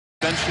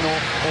Conventional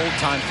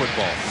old-time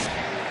football.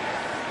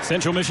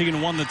 Central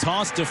Michigan won the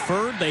toss,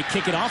 deferred. They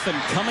kick it off, and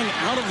coming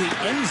out of the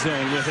end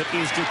zone with it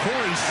is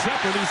JaCorey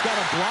Shepherd. He's got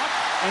a block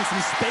and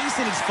some space,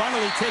 and he's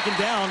finally taken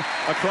down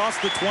across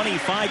the 25.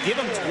 Give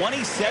him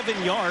 27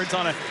 yards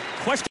on a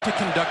question. To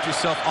conduct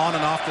yourself on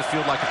and off the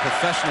field like a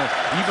professional,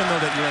 even though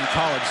that you're in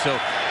college. So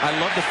I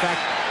love the fact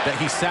that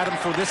he sat him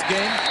for this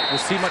game. We'll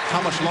see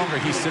how much longer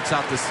he sits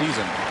out this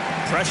season.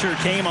 Pressure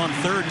came on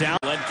third down.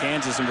 Led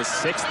Kansas and was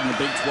 6th in the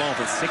Big 12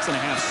 with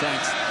 6.5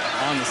 sacks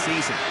on the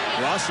season.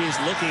 Rush is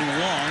looking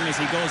long as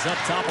he goes up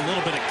top. A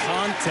little bit of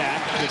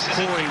contact with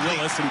Corey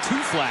Willis and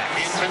 2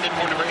 flags. Intended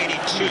for number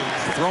 82.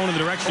 Thrown in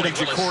the direction of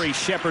JaCorey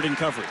Shepherd in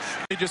coverage.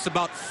 Just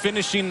about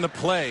finishing the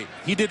play.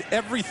 He did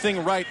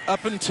everything right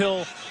up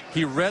until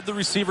he read the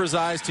receiver's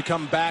eyes to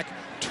come back,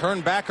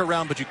 turn back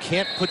around, but you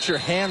can't put your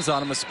hands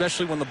on him,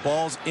 especially when the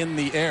ball's in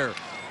the air.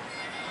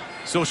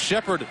 So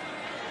Shepherd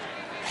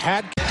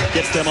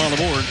gets them on the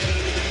board.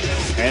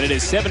 And it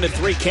is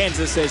 7-3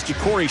 Kansas as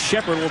JaCorey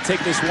Shepherd will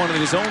take this one at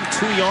his own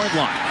 2-yard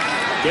line.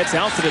 Gets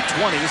out to the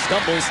 20,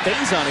 stumbles,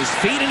 stays on his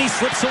feet, and he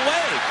slips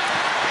away.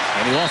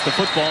 And he lost the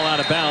football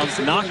out of bounds,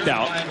 knocked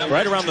out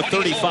right around the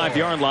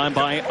 35-yard line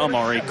by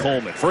Amari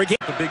Coleman. For a game,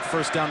 the big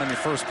first down on your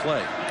first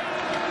play.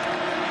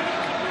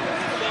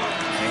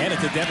 They hand it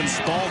to Devin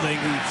Spalding,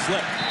 who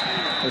slipped.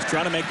 Was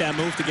trying to make that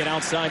move to get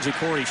outside.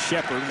 JaCorey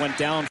Shepherd went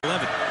down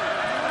 11.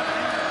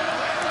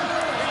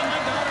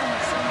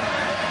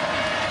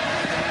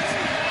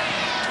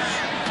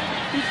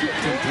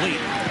 Complete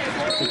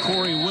to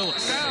Corey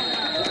Willis.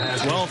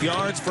 12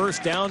 yards,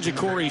 first down.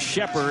 JaCorey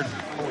Shepherd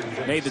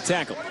made the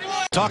tackle.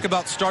 Talk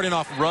about starting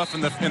off rough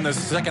in the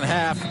second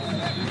half.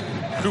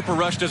 Cooper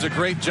Rush does a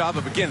great job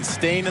of, again,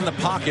 staying in the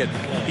pocket.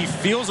 He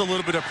feels a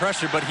little bit of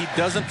pressure, but he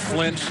doesn't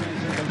flinch.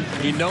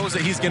 He knows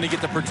that he's going to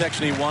get the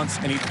protection he wants,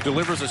 and he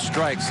delivers a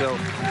strike. So,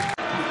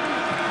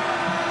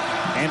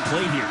 and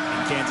played here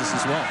in Kansas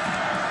as well.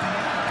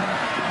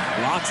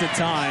 Lots of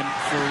time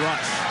for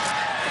Rush.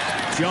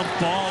 Jump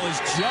ball is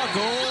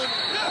juggled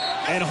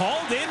and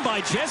hauled in by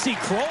Jesse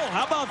Kroll.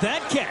 How about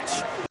that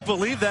catch? I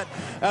believe that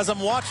as I'm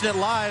watching it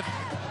live,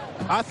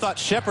 I thought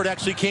Shepherd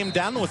actually came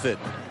down with it.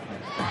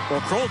 Well,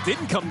 Kroll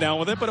didn't come down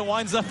with it, but it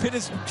winds up in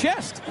his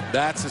chest.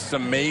 That's just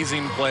an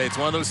amazing play. It's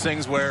one of those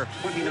things where,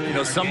 you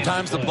know,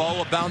 sometimes the ball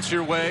will bounce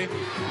your way.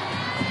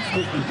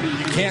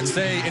 You can't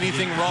say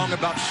anything wrong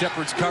about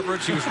Shepherd's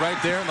coverage. He was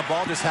right there, and the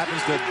ball just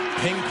happens to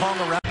ping-pong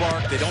around.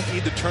 They don't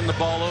need to turn the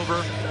ball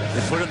over.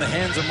 They put it in the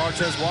hands of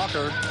Martez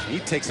Walker. He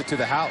takes it to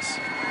the house.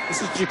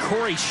 This is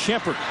JaCorey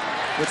Shepherd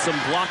with some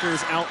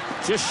blockers out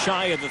just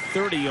shy of the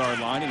 30-yard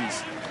line, and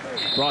he's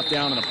brought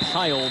down in a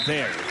pile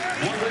there.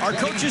 Our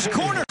coach's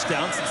corner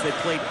down since they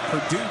played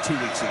Purdue 2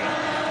 weeks ago.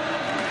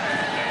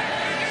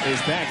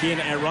 Is back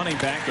in at running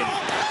back, and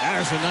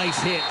there's a nice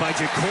hit by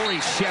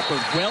JaCorey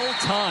Shepherd.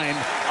 Well-timed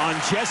on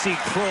Jesse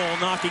Kroll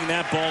knocking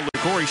that ball.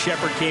 JaCorey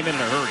Shepherd came in a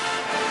hurry.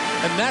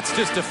 And that's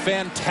just a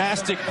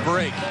fantastic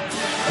break.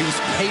 He was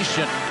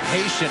patient.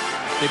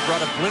 They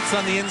brought a blitz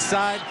on the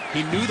inside.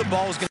 He knew the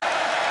ball was going to...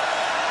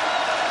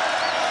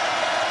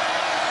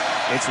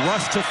 It's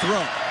Rush to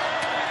throw.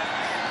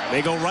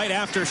 They go right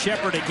after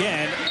Shepherd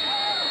again.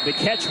 The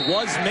catch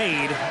was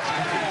made,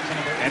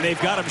 and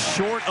they've got him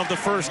short of the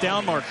first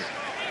down marker.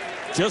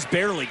 Just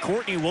barely.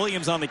 Courtney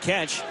Williams on the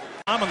catch.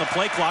 I'm on the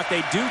play clock.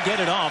 They do get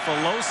it off.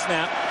 A low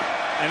snap,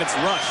 and it's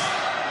Rush.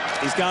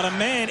 He's got a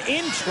man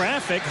in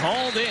traffic,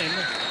 hauled in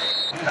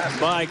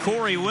by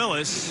Corey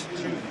Willis,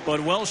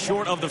 but well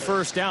short of the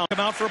first down.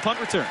 Come out for a punt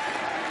return.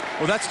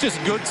 Well, that's just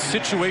good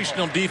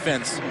situational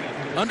defense.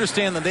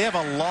 Understand that they have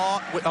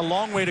a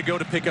long way to go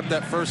to pick up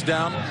that first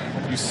down.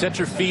 You set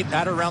your feet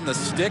at around the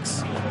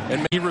sticks,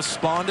 and he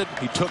responded.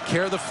 He took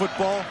care of the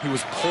football. He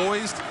was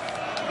poised.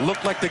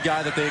 Looked like the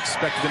guy that they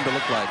expected him to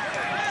look like.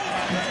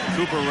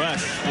 Cooper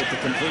Rush with the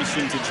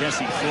completion to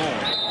Jesse Kroll.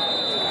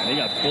 They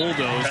got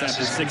bulldozed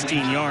after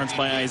 16 yards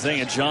by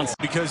Isaiah Johnson.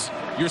 Because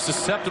you're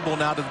susceptible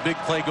now to the big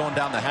play going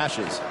down the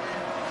hashes.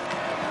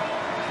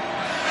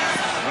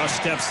 Rush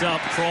steps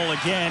up, Kroll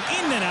again,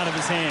 in and out of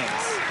his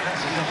hands.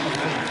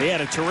 He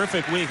had a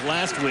terrific week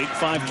last week,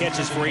 5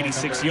 catches for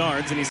 86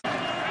 yards, and he's on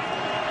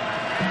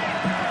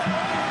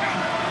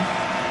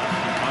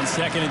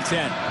 2nd and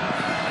 10.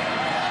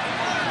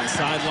 On the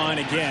sideline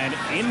again,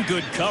 in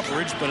good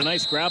coverage, but a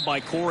nice grab by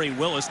Corey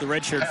Willis, the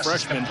redshirt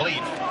freshman.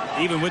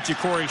 Even with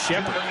JaCorey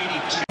Shepherd,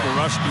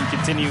 Rush can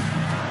continue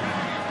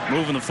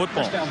moving the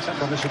football.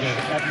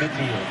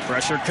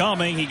 Pressure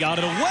coming, he got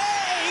it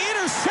away,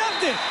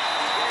 intercepted.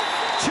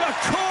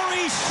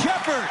 JaCorey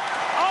Shepherd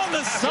on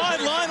the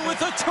sideline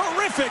with a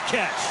terrific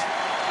catch.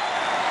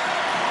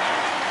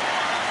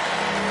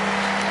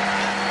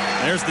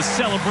 There's the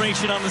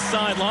celebration on the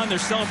sideline. They're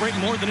celebrating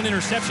more than an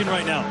interception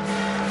right now.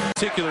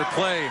 Particular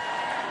play.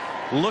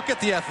 Look at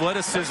the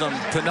athleticism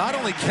to not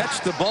only catch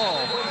the ball,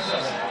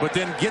 but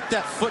then get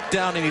that foot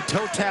down, and he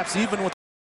toe taps even with